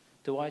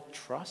 Do I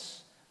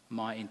trust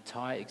my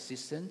entire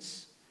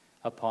existence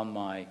upon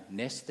my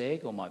nest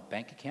egg or my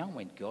bank account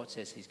when God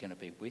says he's going to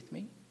be with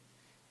me?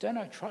 Don't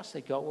I trust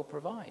that God will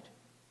provide?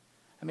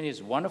 I mean,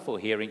 it's wonderful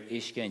hearing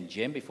Ishka and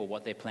Jem before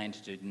what they plan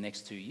to do the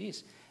next 2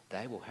 years.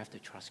 They will have to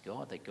trust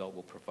God that God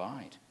will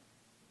provide.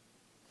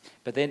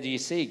 But then do you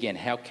see again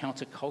how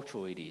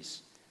countercultural it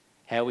is?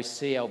 How we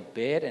see our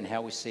bed and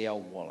how we see our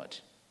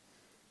wallet.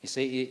 You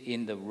see,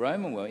 in the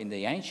Roman world, in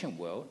the ancient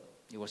world,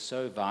 it was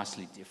so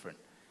vastly different.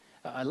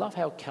 I love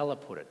how Keller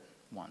put it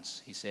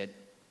once. He said,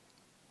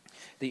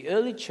 the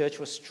early church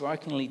was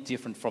strikingly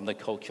different from the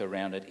culture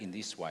around it in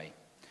this way.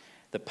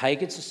 The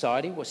pagan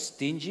society was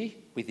stingy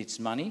with its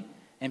money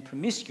and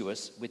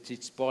promiscuous with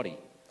its body.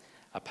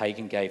 A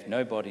pagan gave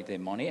nobody their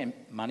money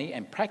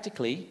and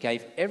practically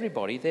gave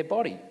everybody their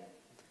body.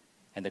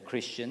 And the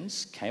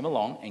Christians came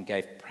along and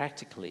gave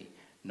practically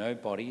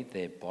nobody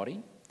their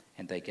body,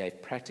 and they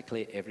gave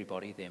practically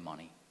everybody their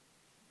money.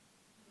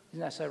 Isn't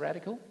that so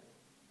radical?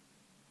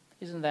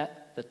 Isn't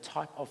that the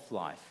type of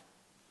life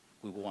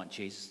we want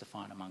Jesus to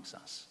find amongst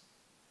us?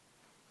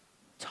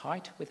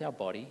 Tight with our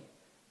body,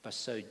 but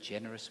so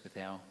generous with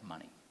our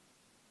money.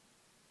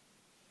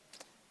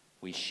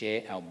 We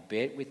share our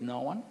bed with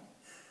no one,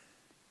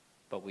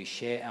 but we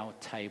share our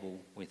table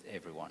with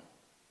everyone.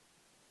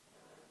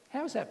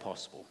 How is that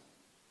possible?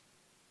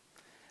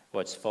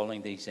 Well, it's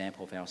following the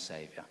example of our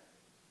Saviour.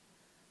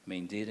 I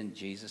mean, didn't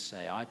Jesus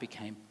say, I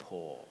became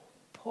poor,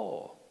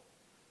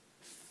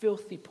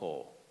 filthy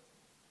poor,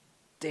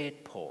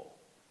 dead poor,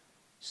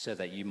 so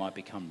that you might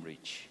become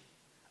rich.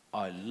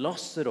 I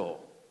lost it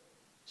all,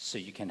 so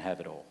you can have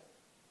it all.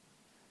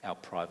 Our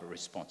private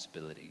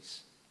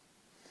responsibilities.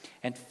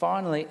 And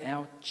finally,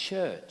 our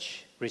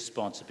church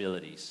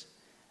responsibilities,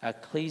 our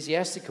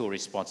ecclesiastical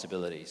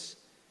responsibilities.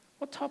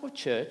 What type of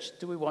church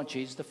do we want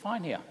Jesus to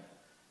find here?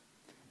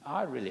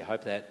 I really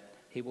hope that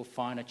he will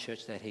find a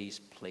church that he's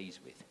pleased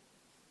with,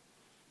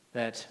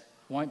 that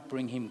won't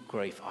bring him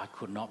grief. I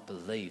could not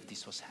believe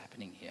this was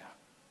happening here.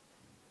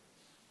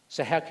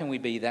 So how can we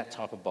be that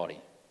type of body?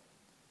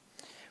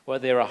 Well,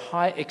 there are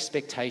high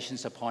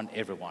expectations upon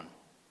everyone.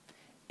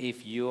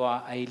 If you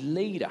are a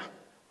leader,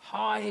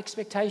 high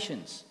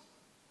expectations.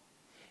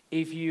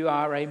 If you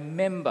are a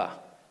member,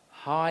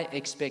 high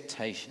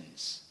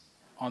expectations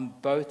on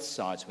both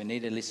sides. We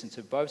need to listen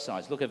to both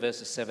sides. Look at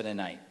verses 7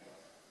 and 8.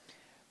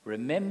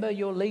 Remember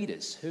your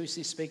leaders. Who is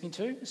this speaking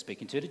to?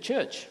 Speaking to the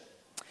church.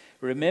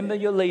 Remember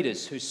your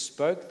leaders who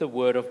spoke the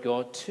word of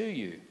God to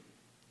you.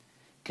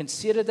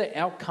 Consider the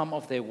outcome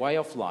of their way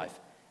of life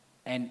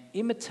and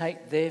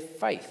imitate their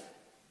faith.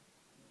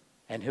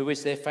 And who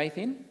is their faith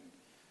in?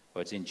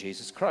 Well, it's in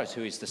Jesus Christ,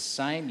 who is the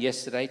same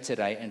yesterday,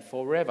 today, and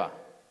forever.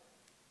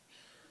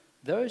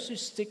 Those who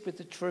stick with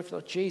the truth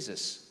of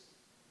Jesus,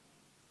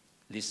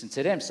 listen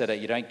to them so that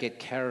you don't get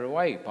carried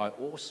away by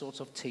all sorts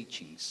of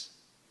teachings.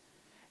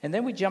 And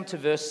then we jump to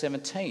verse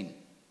 17.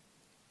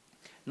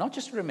 Not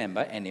just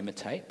remember and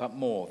imitate, but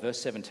more.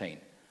 Verse 17.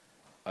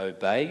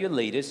 Obey your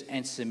leaders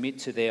and submit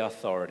to their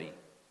authority.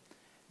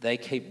 They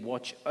keep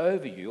watch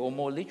over you, or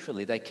more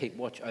literally, they keep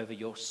watch over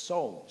your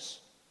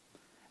souls,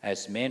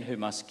 as men who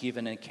must give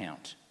an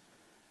account.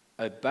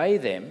 Obey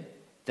them,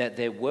 that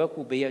their work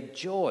will be a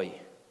joy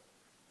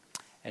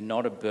and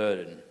not a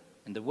burden.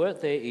 And the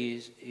word there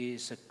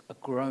is a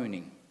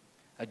groaning,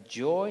 a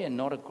joy and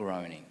not a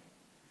groaning,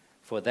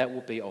 for that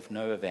will be of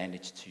no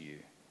advantage to you.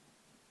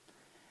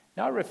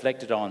 Now, I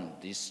reflected on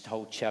this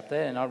whole chapter,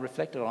 and I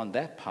reflected on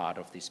that part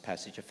of this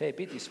passage a fair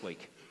bit this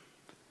week.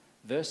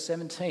 Verse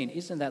 17,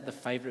 isn't that the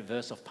favourite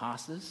verse of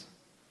pastors?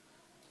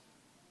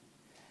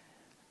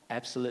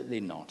 Absolutely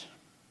not.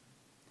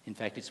 In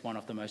fact, it's one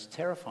of the most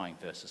terrifying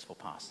verses for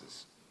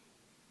pastors.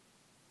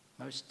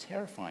 Most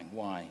terrifying.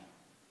 Why?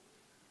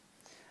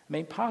 I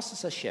mean,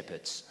 pastors are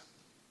shepherds.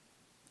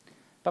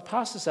 But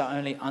pastors are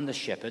only under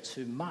shepherds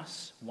who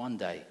must one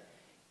day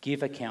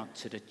give account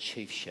to the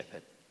chief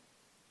shepherd.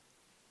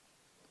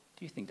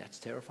 Do you think that's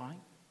terrifying?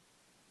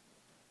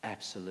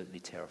 Absolutely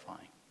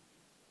terrifying.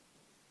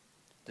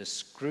 The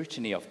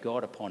scrutiny of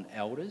God upon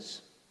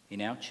elders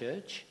in our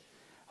church,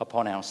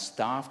 upon our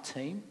staff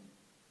team,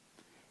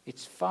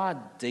 it's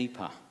far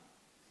deeper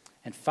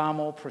and far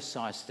more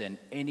precise than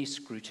any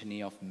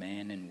scrutiny of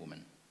man and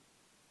woman.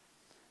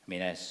 I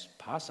mean, as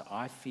pastor,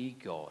 I fear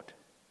God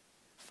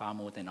far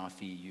more than I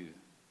fear you,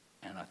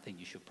 and I think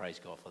you should praise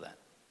God for that.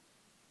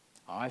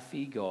 I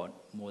fear God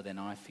more than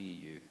I fear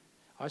you.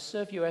 I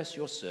serve you as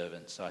your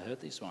servants. I heard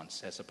this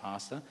once as a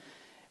pastor.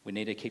 We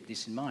need to keep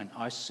this in mind.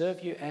 I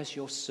serve you as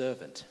your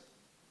servant,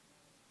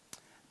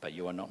 but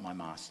you are not my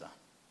master.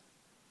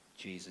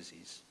 Jesus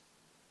is.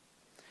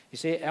 You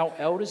see, our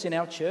elders in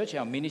our church,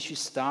 our ministry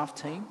staff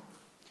team,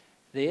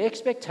 their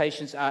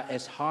expectations are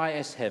as high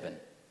as heaven.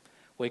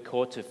 We're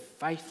called to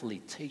faithfully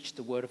teach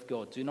the word of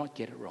God. Do not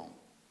get it wrong.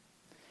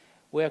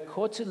 We are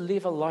called to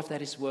live a life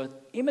that is worth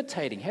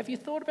imitating. Have you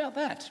thought about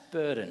that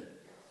burden?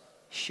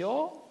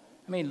 Sure.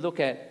 I mean, look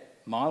at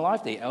my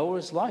life, the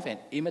elders' life, and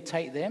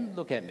imitate them.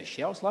 Look at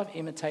Michelle's life,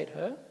 imitate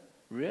her.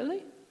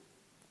 Really?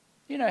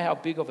 You know how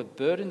big of a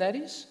burden that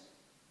is?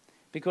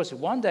 Because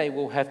one day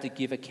we'll have to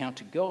give account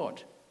to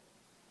God.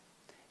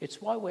 It's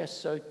why we're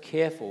so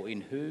careful in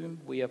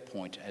whom we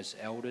appoint as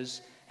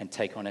elders and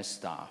take on as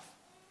staff.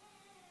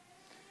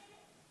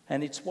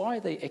 And it's why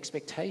the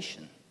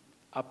expectation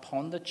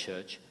upon the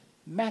church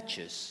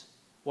matches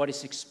what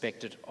is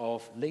expected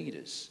of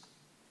leaders.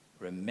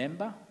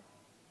 Remember,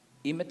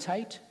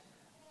 imitate,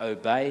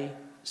 obey,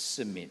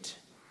 submit.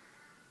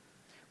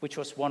 Which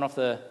was one of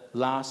the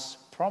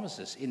last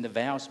promises in the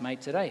vows made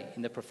today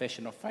in the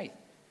profession of faith.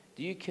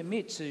 Do you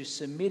commit to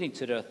submitting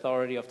to the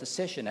authority of the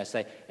session as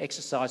they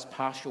exercise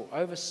partial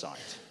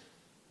oversight?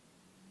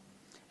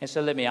 And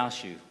so let me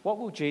ask you, what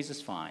will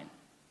Jesus find?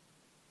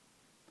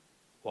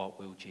 What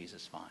will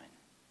Jesus find?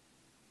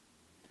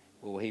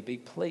 Will he be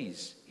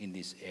pleased in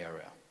this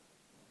area?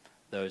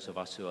 Those of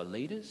us who are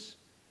leaders,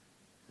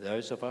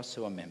 those of us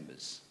who are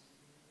members.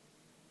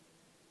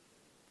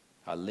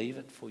 I leave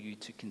it for you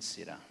to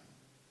consider.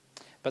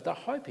 But the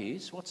hope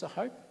is, what's the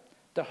hope?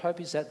 The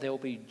hope is that there will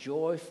be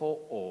joy for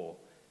all,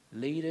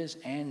 leaders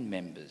and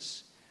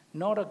members,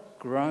 not a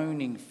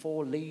groaning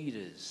for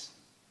leaders.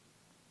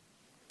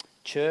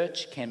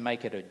 Church can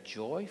make it a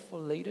joy for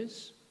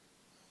leaders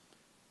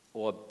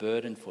or a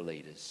burden for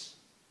leaders.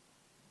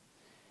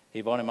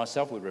 Yvonne and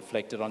myself, we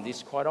reflected on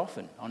this quite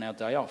often on our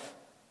day off.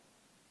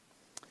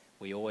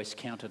 We always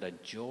count it a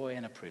joy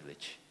and a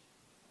privilege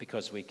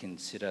because we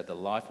consider the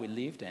life we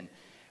lived and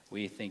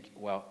we think,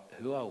 well,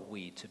 who are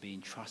we to be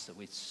entrusted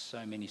with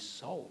so many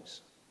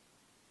souls?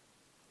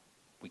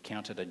 We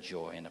count it a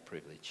joy and a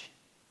privilege.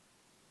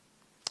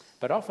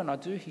 But often I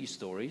do hear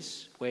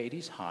stories where it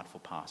is hard for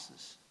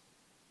pastors.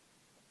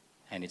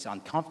 And it's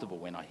uncomfortable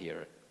when I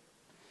hear it.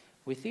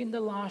 Within the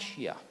last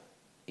year,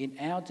 in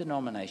our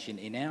denomination,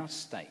 in our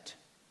state,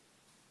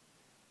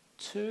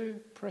 2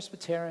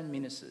 Presbyterian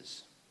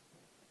ministers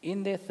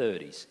in their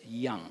 30s,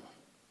 young,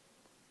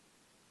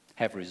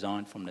 have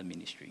resigned from the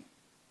ministry.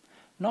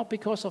 Not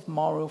because of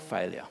moral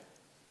failure,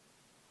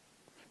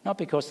 not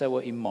because they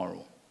were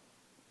immoral,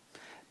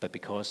 but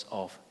because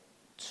of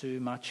too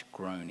much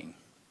groaning,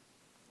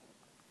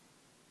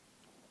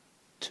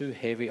 too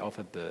heavy of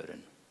a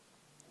burden.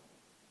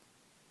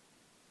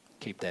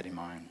 Keep that in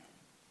mind.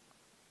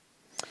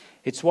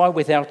 It's why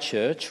with our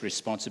church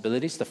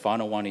responsibilities, the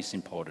final one is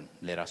important.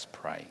 Let us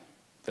pray.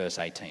 Verse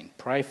 18,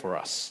 pray for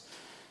us.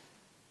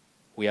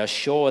 We are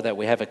sure that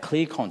we have a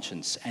clear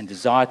conscience and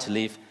desire to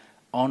live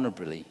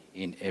honourably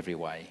in every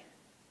way.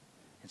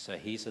 And so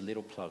here's a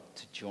little plug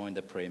to join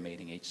the prayer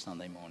meeting each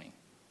Sunday morning.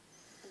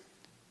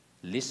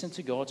 Listen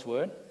to God's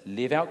word,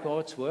 live out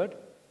God's word,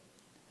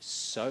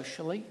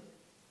 socially,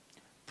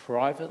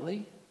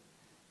 privately,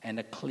 and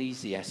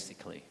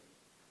ecclesiastically.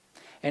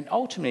 And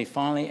ultimately,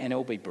 finally, and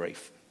it'll be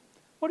brief,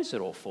 what is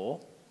it all for?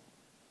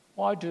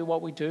 Why do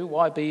what we do?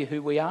 Why be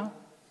who we are?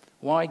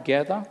 Why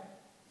gather?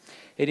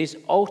 It is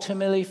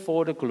ultimately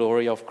for the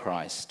glory of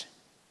Christ.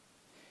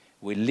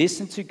 We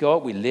listen to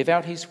God, we live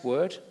out his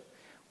word,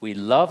 we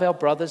love our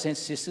brothers and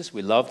sisters,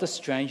 we love the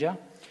stranger,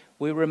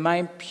 we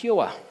remain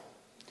pure.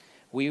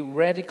 We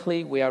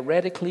are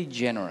radically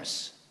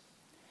generous.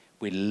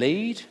 We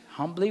lead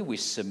humbly, we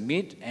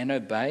submit and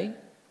obey.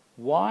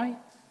 Why?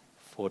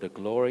 For the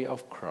glory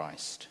of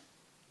Christ.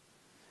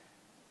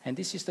 And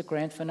this is the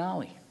grand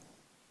finale.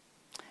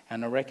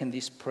 And I reckon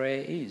this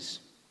prayer is,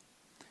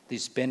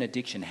 this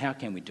benediction, how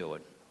can we do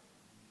it?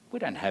 We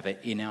don't have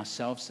it in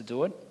ourselves to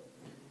do it.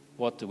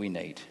 What do we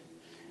need?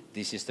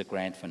 This is the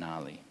grand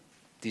finale.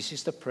 This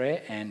is the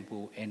prayer, and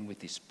we'll end with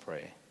this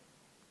prayer.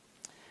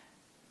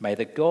 May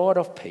the God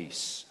of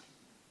peace,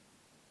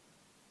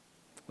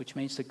 which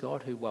means the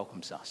God who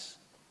welcomes us,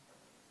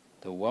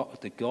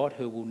 the God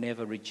who will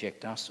never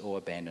reject us or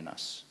abandon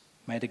us,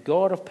 may the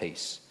God of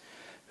peace,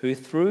 who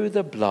through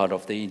the blood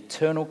of the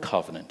eternal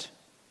covenant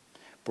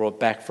brought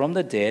back from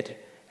the dead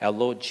our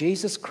Lord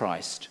Jesus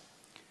Christ,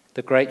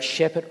 the great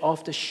shepherd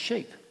of the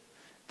sheep,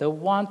 the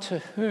one to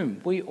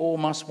whom we all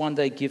must one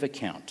day give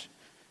account,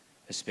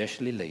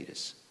 especially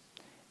leaders,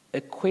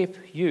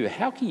 equip you.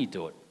 How can you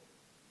do it?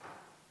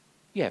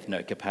 You have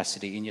no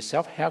capacity in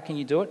yourself. How can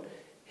you do it?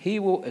 He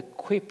will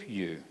equip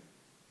you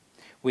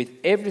with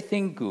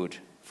everything good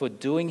for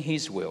doing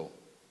his will.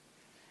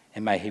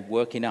 And may he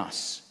work in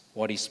us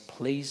what is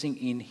pleasing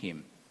in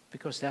him,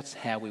 because that's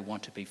how we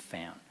want to be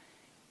found,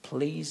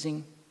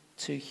 pleasing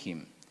to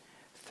him,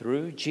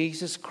 through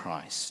Jesus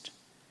Christ,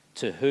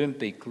 to whom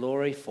be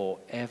glory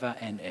forever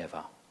and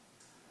ever.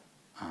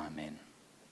 Amen.